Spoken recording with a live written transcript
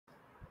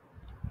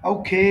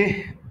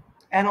Okay,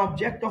 an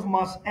object of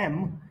mass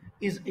m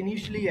is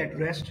initially at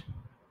rest.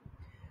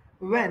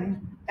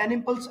 When an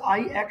impulse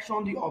I acts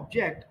on the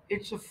object,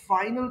 its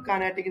final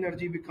kinetic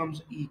energy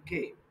becomes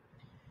Ek.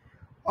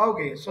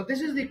 Okay, so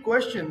this is the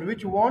question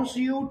which wants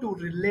you to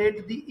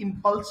relate the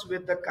impulse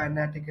with the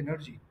kinetic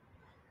energy.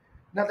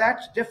 Now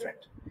that's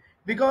different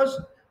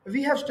because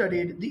we have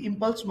studied the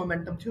impulse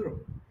momentum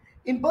theorem.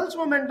 Impulse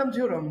momentum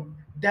theorem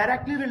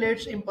directly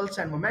relates impulse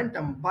and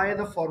momentum by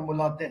the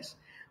formula this,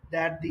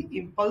 that the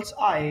impulse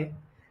I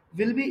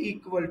will be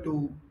equal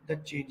to the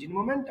change in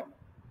momentum,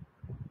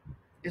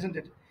 isn't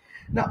it?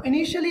 Now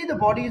initially the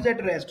body is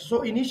at rest,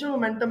 so initial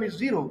momentum is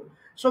zero.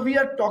 So we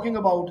are talking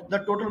about the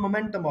total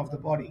momentum of the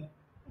body,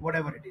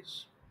 whatever it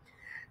is.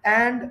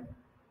 And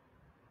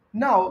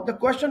now, the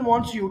question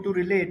wants you to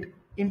relate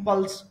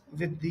impulse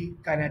with the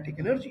kinetic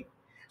energy.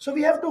 So,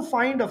 we have to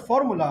find a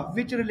formula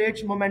which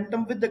relates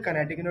momentum with the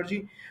kinetic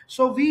energy.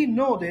 So, we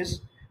know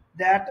this,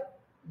 that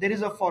there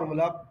is a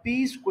formula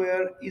P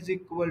square is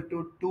equal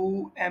to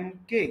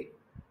 2mk.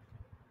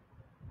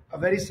 A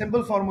very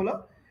simple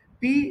formula.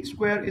 P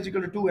square is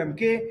equal to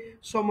 2mk.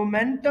 So,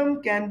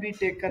 momentum can be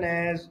taken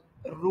as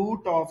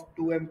root of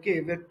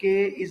 2mk, where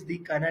k is the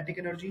kinetic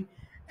energy,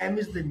 m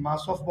is the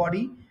mass of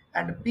body,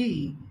 and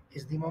p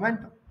is the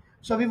momentum.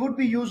 So we would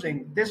be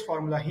using this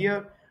formula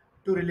here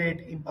to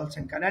relate impulse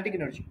and kinetic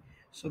energy.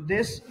 So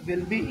this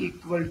will be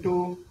equal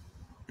to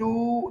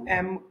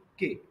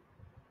 2mk.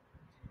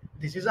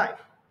 This is I,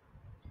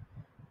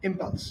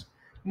 impulse.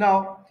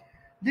 Now,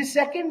 the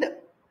second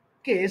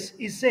case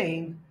is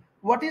saying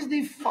what is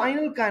the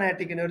final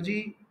kinetic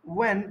energy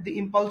when the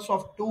impulse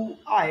of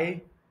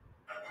 2I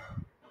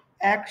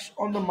acts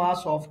on the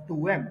mass of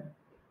 2m.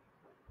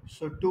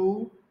 So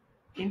 2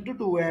 into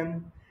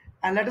 2m,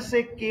 and let us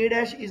say k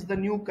dash is the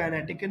new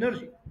kinetic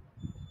energy.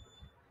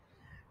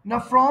 Now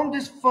from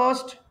this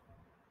first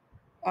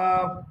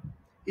uh,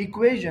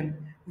 equation,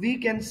 we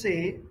can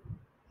say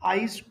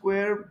I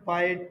square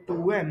by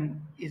 2m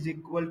is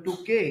equal to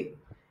k,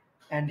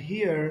 and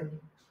here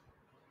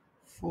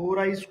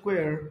 4I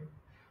square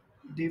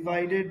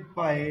divided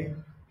by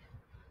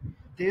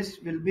this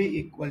will be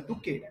equal to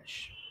k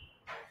dash.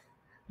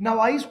 Now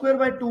I square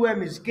by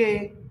 2m is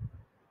k,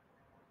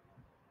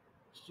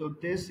 so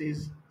this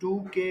is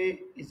 2k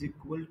is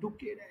equal to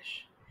k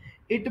dash.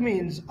 It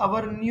means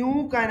our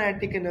new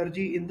kinetic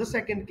energy in the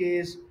second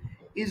case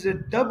is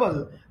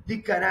double the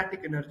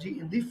kinetic energy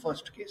in the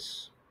first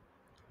case.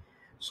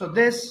 So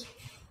this,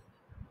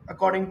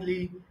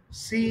 accordingly,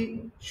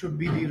 C should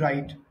be the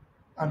right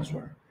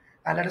answer.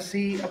 And let us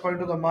see according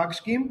to the mark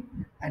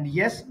scheme. And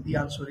yes, the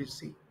answer is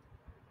C.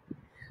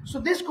 So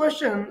this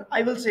question,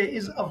 I will say,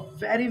 is a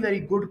very,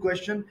 very good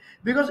question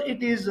because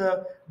it is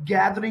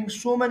gathering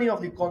so many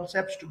of the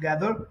concepts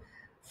together.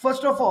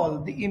 First of all,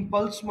 the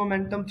impulse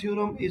momentum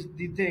theorem is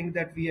the thing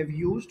that we have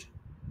used.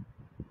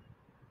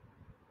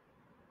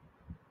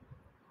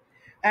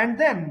 And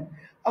then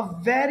a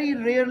very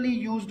rarely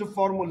used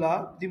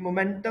formula, the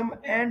momentum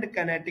and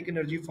kinetic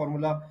energy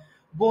formula,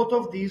 both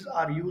of these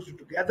are used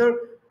together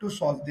to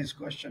solve this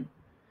question.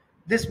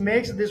 This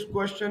makes this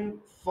question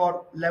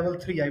for level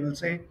 3, I will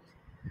say.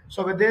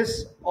 So with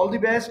this, all the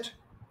best.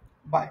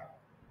 Bye.